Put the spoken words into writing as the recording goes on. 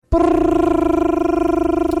So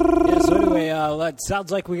anyway, that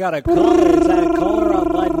sounds like we got a caller. Is that a caller on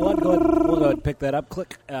line one? We'll go ahead and pick that up.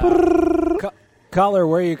 Click. Caller,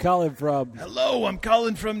 where are you calling from? Hello, I'm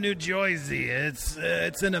calling from New Jersey. It's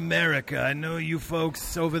in America. I know you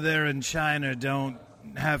folks over there in China don't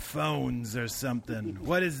have phones or something.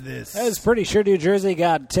 What is this? I was pretty sure New Jersey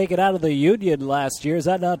got taken out of the union last year. Is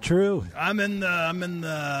that not true? I'm in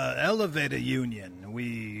the elevator union.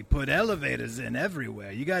 We put elevators in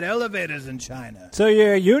everywhere. You got elevators in China. So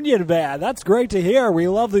you're a union man. That's great to hear. We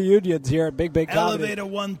love the unions here at Big Big Comedy. Elevator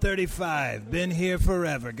 135. Been here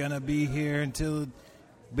forever. Gonna be here until...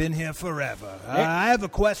 Been here forever. I have a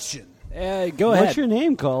question. Go ahead. What's your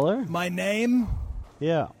name, caller? My name?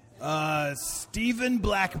 Yeah. Stephen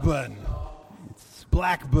Blackburn.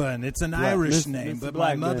 Blackburn. It's an Irish name, but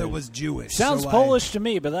my mother was Jewish. Sounds Polish to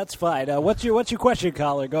me, but that's fine. What's your question,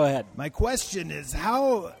 caller? Go ahead. My question is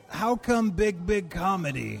how come Big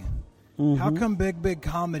Comedy? Mm-hmm. How come Big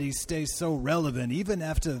Comedy stays so relevant even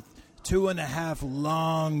after 2.5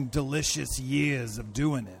 long, delicious years of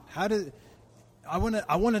doing it? I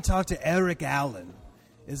want to talk to Eric Allen.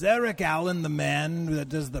 Is Eric Allen the man that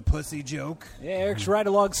does the pussy joke? Yeah, Eric's right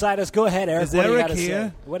alongside us. Go ahead, Eric. Is Eric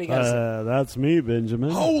here? What do you got to say? That's me,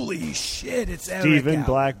 Benjamin. Holy shit, it's Eric Stephen Allen.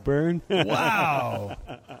 Blackburn. Wow.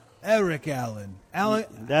 Eric Allen.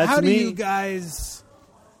 That's how do me. you guys...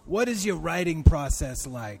 What is your writing process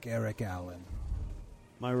like, Eric Allen?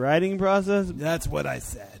 My writing process? That's what I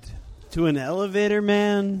said. To an elevator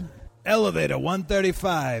man? Elevator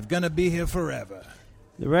 135. Gonna be here forever.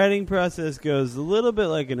 The writing process goes a little bit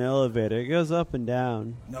like an elevator. It goes up and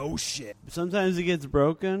down. No shit. Sometimes it gets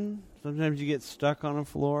broken. Sometimes you get stuck on a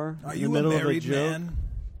floor. Are in you the middle a married of a joke. man?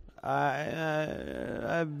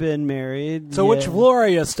 I've been married. So which floor are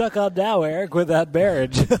you stuck on now, Eric, with that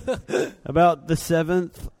marriage? About the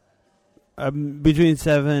 7th, between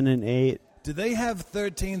 7 and 8. Do they have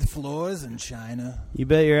 13th floors in China? You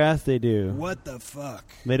bet your ass they do. What the fuck?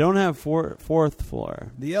 They don't have fourth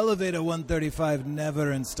floor. The elevator 135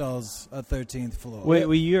 never installs a 13th floor. Wait,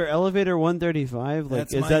 your elevator 135? Like,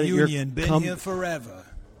 That's is my that union. Been here forever.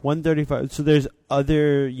 135. So there's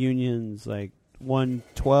other unions like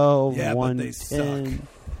 112, Yeah, but they 110.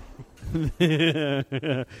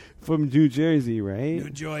 From New Jersey, right? New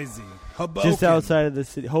Jersey. Hoboken. Just outside of the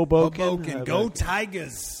city. Hoboken. Hoboken. Go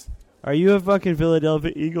Tigers. Are you a fucking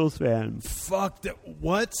Philadelphia Eagles fan? Fuck that.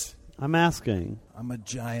 What? I'm asking. I'm a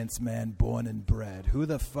Giants man, born and bred. Who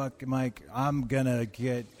the fuck am I? I'm gonna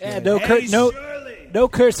get. Yeah, no cursing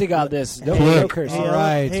on this. No cursing. All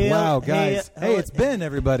right. Hey, wow, guys. Hey, it's Ben,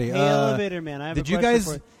 everybody. Hey, elevator man. I have did a you question guys?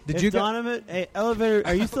 for you. Did If you Donovan? Hey, elevator.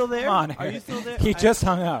 Are you still there? Come on, Are you still there? He just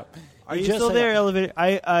hung up. Are you still there, elevator?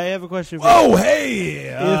 I have a question for Oh, you.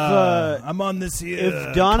 hey! I'm on this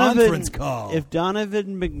here conference call. If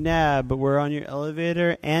Donovan McNabb were on your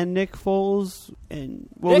elevator and Nick Foles, and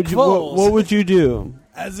Nick Foles. What would you do?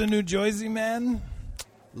 As a New Jersey man,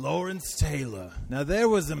 Lawrence Taylor. Now, there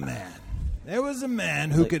was a man. There was a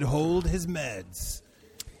man who could hold his meds.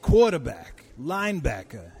 Quarterback,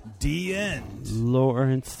 linebacker, D-end.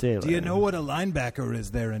 Lawrence Taylor. Do you know what a linebacker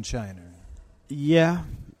is there in China? Yeah.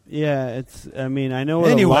 Yeah, it's. I mean, I know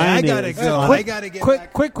what Anyway, a line I gotta is. go. I gotta get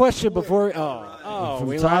back. Quick question before. We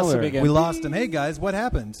lost him again. We lost him. Hey, guys, what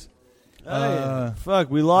happened? Fuck,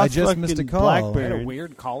 we lost. I just fucking missed a call. Blackburn. We had a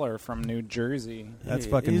weird caller from New Jersey. That's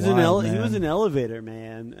fucking He's wild, He man. was an elevator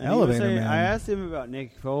man. And Elevator man. man. I asked him about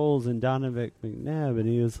Nick Foles and Donovan McNabb, and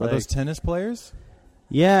he was Are like, those tennis players?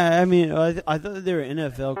 "Yeah, I mean, I thought they were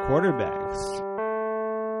NFL quarterbacks."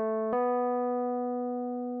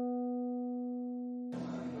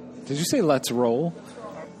 Did you say Let's Roll?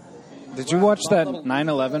 Did you watch that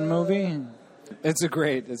 9/11 movie? It's a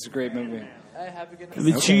great movie.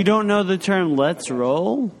 But you don't know the term "Let's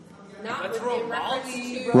roll"? Not within reference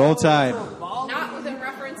to Roll Tide. Not within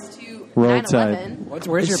reference to Roll 9/11.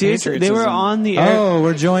 Where's your Seriously, patriotism? they were on the air. Oh,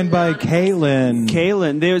 we're joined by Caitlin.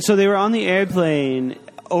 They were on the airplane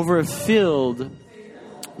over a field,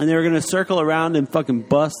 and they were going to circle around and fucking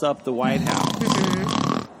bust up the White House.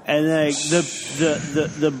 And like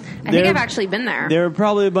the I think I've actually been there. There were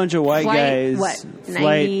probably a bunch of white guys. What?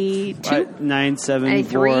 92?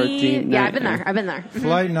 974. 93? Yeah, I've been there.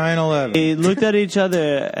 Flight 911. They looked at each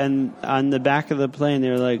other, and on the back of the plane, they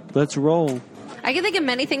were like, "Let's roll." I can think of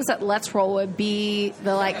many things that "Let's Roll" would be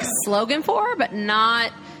the slogan for, but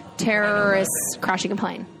not terrorists crashing a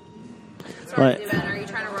plane. Sorry, What? Ben, are you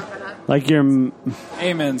trying to rough it up? Like your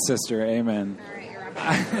Amen, sister. Amen. All right, you're up.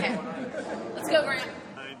 Okay. Let's go, Grant.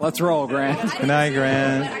 Let's roll, Grant. Good night,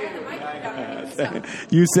 Grant.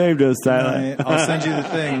 you saved us, All Tyler. right, I'll send you the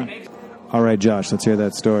thing. All right, Josh, let's hear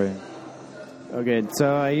that story. Okay,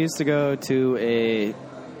 so I used to go to a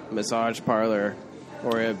massage parlor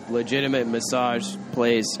or a legitimate massage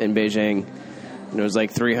place in Beijing, and it was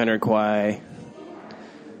like 300 kwai.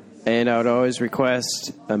 And I would always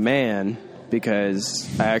request a man because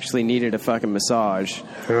I actually needed a fucking massage.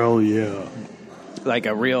 Hell yeah. Like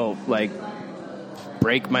a real, like,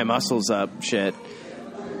 break my muscles up shit.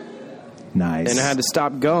 Nice. And I had to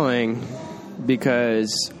stop going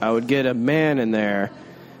because I would get a man in there,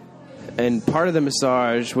 and part of the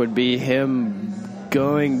massage would be him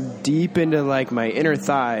going deep into, like, my inner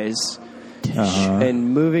thighs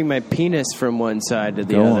and moving my penis from one side to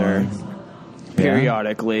the other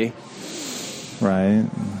periodically. Right.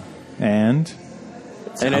 And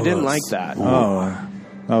I didn't like that.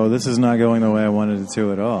 Oh, this is not going the way I wanted it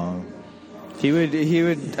to at all. He would.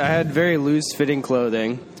 I had very loose fitting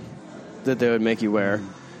clothing that they would make you wear,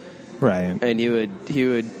 Right. and he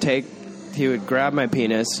would grab my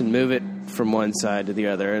penis and move it from one side to the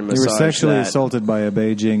other and You massage were sexually that. assaulted by a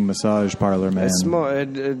Beijing massage parlor man.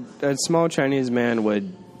 A small Chinese man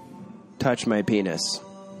would touch my penis.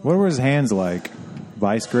 What were his hands like?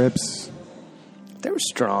 Vice grips? They were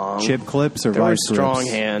strong. Chip clips or They were vice strong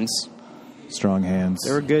grips? hands. Strong hands.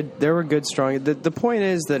 They were good. They were good, strong. The point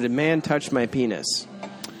is that a man touched my penis.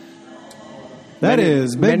 That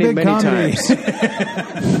is big comedy. times.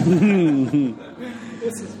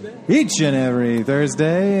 Each and every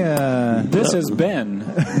Thursday. This has been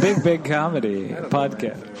Big Comedy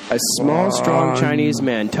Podcast. A small, strong Chinese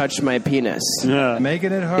man touched my penis.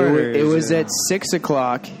 Making it harder. It was at 6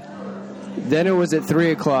 o'clock. Then it was at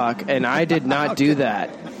 3 o'clock, and I did not do that.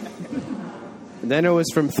 Then it was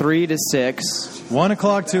from 3 to 6. 1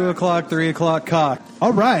 o'clock, 2 o'clock, 3 o'clock, cock.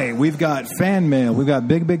 All right, we've got fan mail. We've got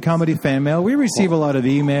big comedy fan mail. We receive a lot of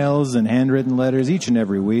emails and handwritten letters each and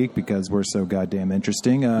every week because we're so goddamn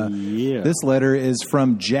interesting. This letter is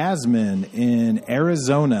from Jasmine in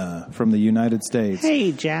Arizona from the United States.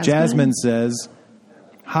 Hey, Jasmine. Jasmine says,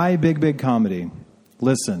 "Hi, big comedy.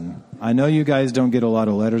 Listen, I know you guys don't get a lot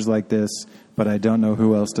of letters like this, but I don't know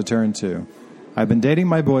who else to turn to. I've been dating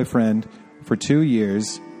my boyfriend for 2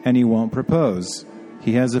 years, and he won't propose.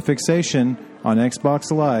 He has a fixation on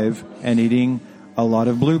Xbox Live and eating a lot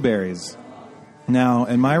of blueberries. Now,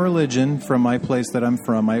 in my religion, from my place that I'm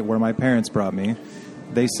from, where my parents brought me,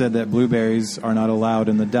 they said that blueberries are not allowed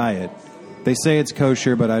in the diet. They say it's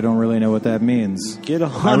kosher, but I don't really know what that means. Get I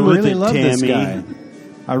on with really it, love this Tammy. guy.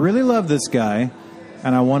 I really love this guy,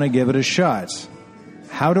 and I want to give it a shot.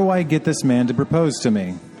 How do I get this man to propose to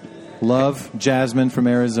me? Love, Jasmine from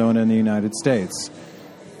Arizona in the United States."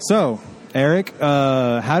 So, Eric,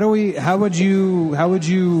 how would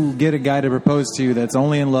you get a guy to propose to you that's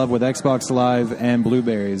only in love with Xbox Live and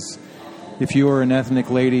blueberries? If you were an ethnic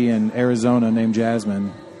lady in Arizona named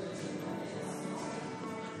Jasmine.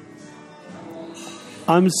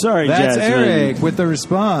 I'm sorry, That's Jasmine. Eric with the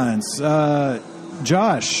response.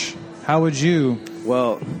 Josh, how would you?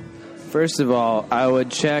 Well, first of all, I would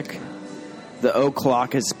check the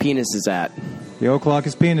o'clock his penis is at. The o'clock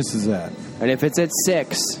his penis is at. And if it's at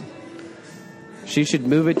 6, she should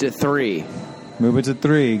move it to 3. Move it to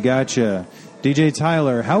 3. Gotcha. DJ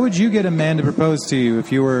Tyler, how would you get a man to propose to you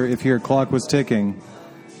if your clock was ticking?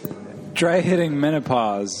 Try hitting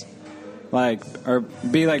menopause. Or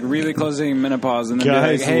be really close to hitting menopause, and then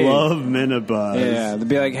Guys be like, "Hey, love menopause. yeah." They'd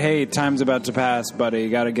be like, "Hey, time's about to pass, buddy. You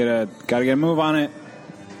gotta get a move on it."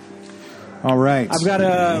 All right. I've got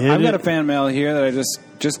a fan mail here that I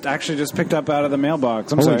just picked up out of the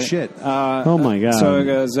mailbox. I'm Holy sorry. shit. Oh, my God. So it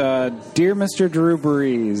goes, "Dear Mr. Drew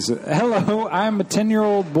Brees, hello. I'm a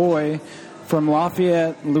 10-year-old boy from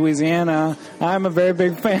Lafayette, Louisiana. I'm a very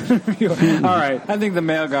big fan of you." All right, I think the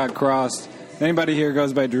mail got crossed. Anybody here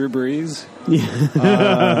goes by Drew Brees? Okay,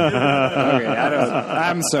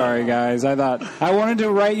 I'm sorry, guys. I wanted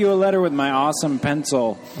to write you a letter with my awesome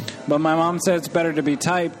pencil, but my mom said it's better to be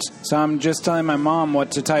typed, so I'm just telling my mom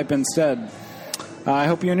what to type instead. I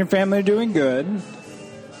hope you and your family are doing good.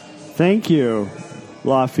 Thank you,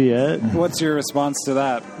 Lafayette. What's your response to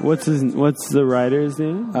that? What's the writer's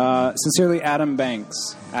name? Sincerely, Adam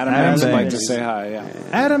Banks. Adam Banks. would like to say hi. Yeah.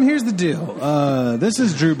 Adam, here's the deal. This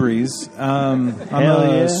is Drew Brees. I'm Hell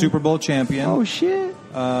a yeah. Super Bowl champion. Oh, shit.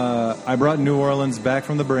 I brought New Orleans back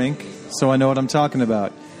from the brink, so I know what I'm talking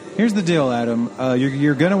about. Here's the deal, Adam.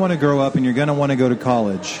 You're going to want to grow up, and you're going to want to go to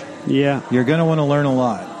college. Yeah. You're going to want to learn a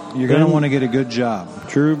lot. You're going to want to get a good job.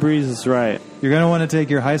 Drew Brees is right. You're going to want to take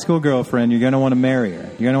your high school girlfriend. You're going to want to marry her.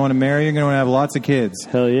 You're going to want to marry her. You're going to want to have lots of kids.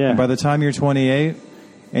 Hell yeah. And by the time you're 28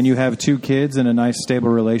 and you have 2 kids and a nice stable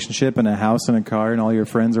relationship and a house and a car and all your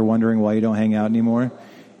friends are wondering why you don't hang out anymore,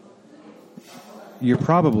 you're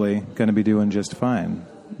probably going to be doing just fine.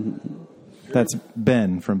 That's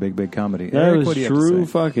Ben from Big Big Comedy. That Eric, was what do you have to Drew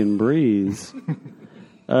say? fucking Breeze.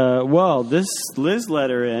 Well, this Liz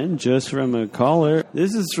letter in just from a caller.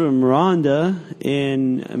 This is from Rhonda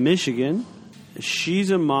in Michigan.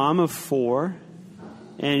 She's a mom of 4,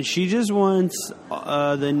 and she just wants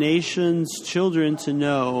the nation's children to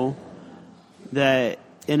know that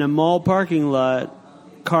in a mall parking lot,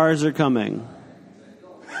 cars are coming.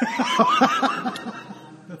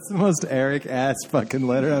 That's the most Eric-ass fucking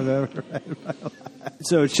letter I've ever read.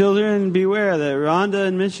 So, children, beware that Rhonda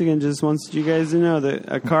in Michigan just wants you guys to know that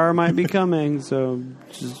a car might be coming. So,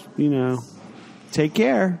 just, take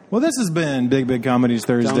care. Well, this has been Big Big Comedy's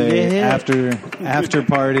Don't Thursday get hit. after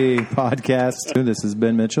party podcast. This is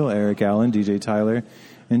Ben Mitchell, Eric Allen, DJ Tyler,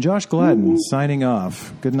 and Josh Gladden signing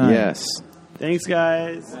off. Good night. Yes. Thanks,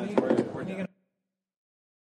 guys.